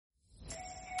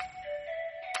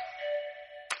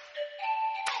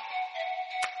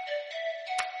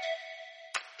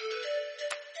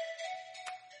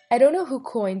I don't know who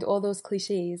coined all those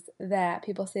cliches that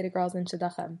people say to girls in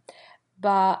shidduchim,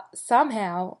 but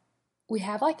somehow we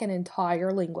have like an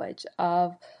entire language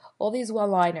of all these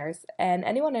one-liners, and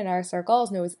anyone in our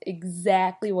circles knows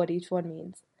exactly what each one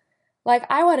means. Like,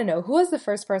 I want to know, who was the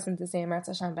first person to say Eretz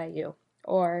Hashem by you?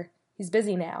 Or, he's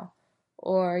busy now.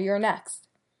 Or, you're next.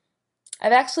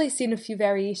 I've actually seen a few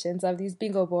variations of these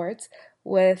bingo boards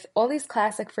with all these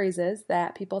classic phrases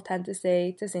that people tend to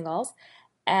say to singles,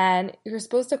 and you're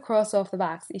supposed to cross off the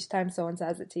box each time someone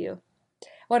says it to you.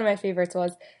 One of my favorites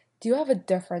was, do you have a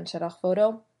different shidduch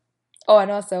photo? Oh,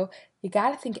 and also, you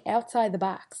gotta think outside the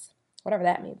box, whatever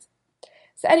that means.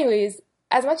 So anyways,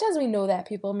 as much as we know that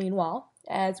people mean well,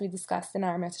 as we discussed in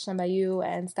our Eretz Hashem by you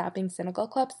and Stop Being Cynical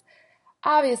clips,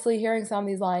 obviously hearing some of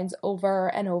these lines over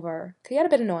and over can get a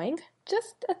bit annoying,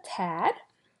 just a tad,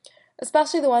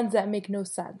 especially the ones that make no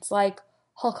sense, like,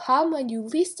 he'll come when you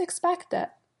least expect it.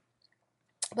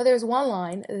 But there's one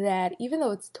line that, even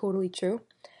though it's totally true,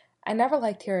 I never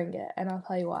liked hearing it, and I'll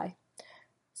tell you why.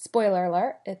 Spoiler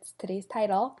alert, it's today's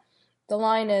title. The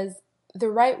line is, the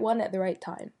right one at the right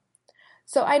time.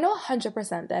 So I know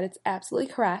 100% that it's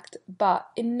absolutely correct, but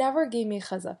it never gave me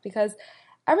chazak, because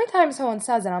every time someone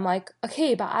says it, I'm like,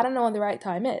 okay, but I don't know when the right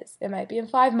time is. It might be in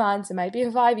 5 months, it might be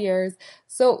in 5 years,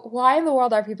 so why in the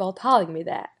world are people telling me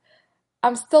that?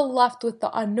 I'm still left with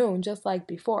the unknown, just like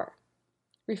before.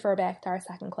 Refer back to our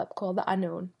second clip called The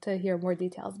Unknown to hear more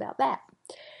details about that.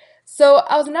 So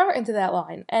I was never into that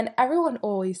line, and everyone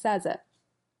always says it.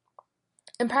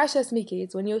 In Parshas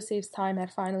Miketz, when Yosef's time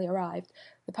had finally arrived,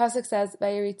 the pasuk says,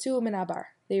 "Vayiritzu min habar."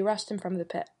 They rushed him from the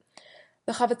pit.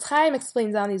 The Chavetz Chaim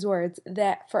explains on these words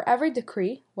that for every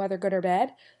decree, whether good or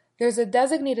bad, there's a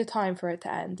designated time for it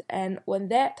to end, and when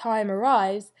that time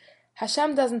arrives,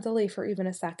 Hashem doesn't delay for even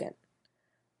a second.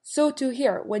 So too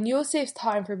here, when Yosef's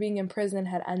time for being in prison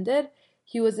had ended,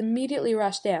 he was immediately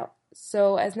rushed out,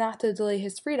 so as not to delay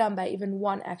his freedom by even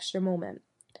one extra moment.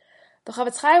 The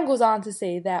Chavetz Chaim goes on to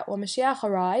say that when Mashiach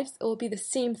arrives, it will be the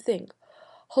same thing.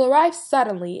 He'll arrive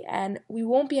suddenly, and we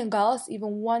won't be in galus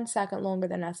even 1 second longer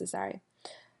than necessary.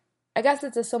 I guess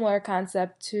it's a similar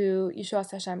concept to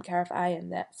Yeshuas Hashem Karaf Ayin,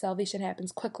 that salvation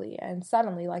happens quickly and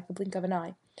suddenly, like the blink of an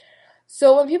eye.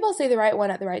 So when people say the right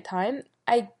one at the right time,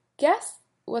 I guess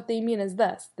what they mean is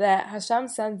this, that Hashem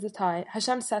sets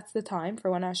the time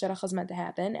for when our shidduch is meant to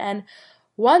happen, and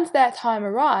once that time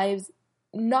arrives,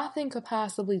 nothing could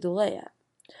possibly delay it.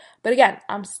 But again,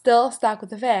 I'm still stuck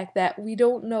with the fact that we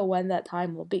don't know when that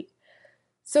time will be.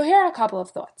 So here are a couple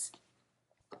of thoughts.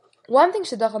 One thing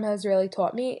shidduchim has really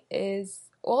taught me is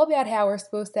all about how we're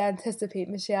supposed to anticipate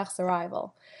Mashiach's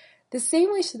arrival. The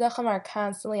same way shidduchim are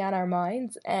constantly on our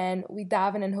minds, and we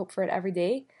daven and hope for it every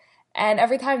day, and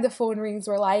every time the phone rings,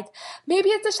 we're like, maybe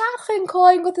it's a shadchan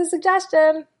calling with a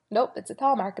suggestion. Nope, it's a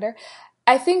telemarketer.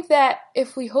 I think that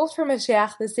if we hoped for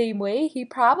Mashiach the same way, he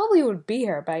probably would be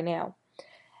here by now.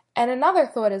 And another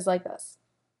thought is like this.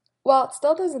 Well, it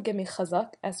still doesn't give me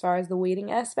chazak as far as the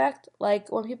waiting aspect. Like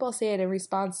when people say it in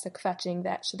response to kvetching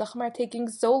that shidduchim are taking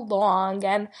so long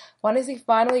and when is he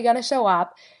finally going to show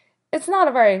up, it's not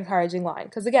a very encouraging line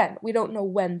because again, we don't know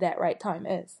when that right time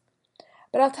is.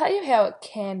 But I'll tell you how it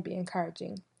can be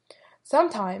encouraging.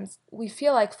 Sometimes we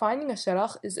feel like finding a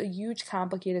shidduch is a huge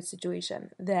complicated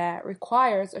situation that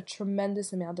requires a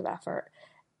tremendous amount of effort,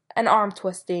 and arm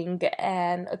twisting,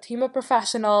 and a team of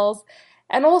professionals,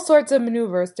 and all sorts of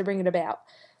maneuvers to bring it about.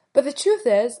 But the truth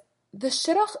is, the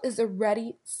shidduch is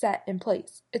already set in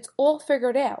place. It's all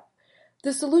figured out.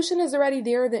 The solution is already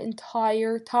there the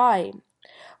entire time.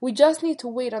 We just need to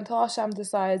wait until Hashem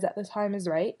decides that the time is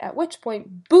right, at which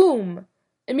point, boom!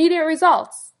 Immediate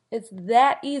results. It's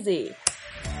that easy.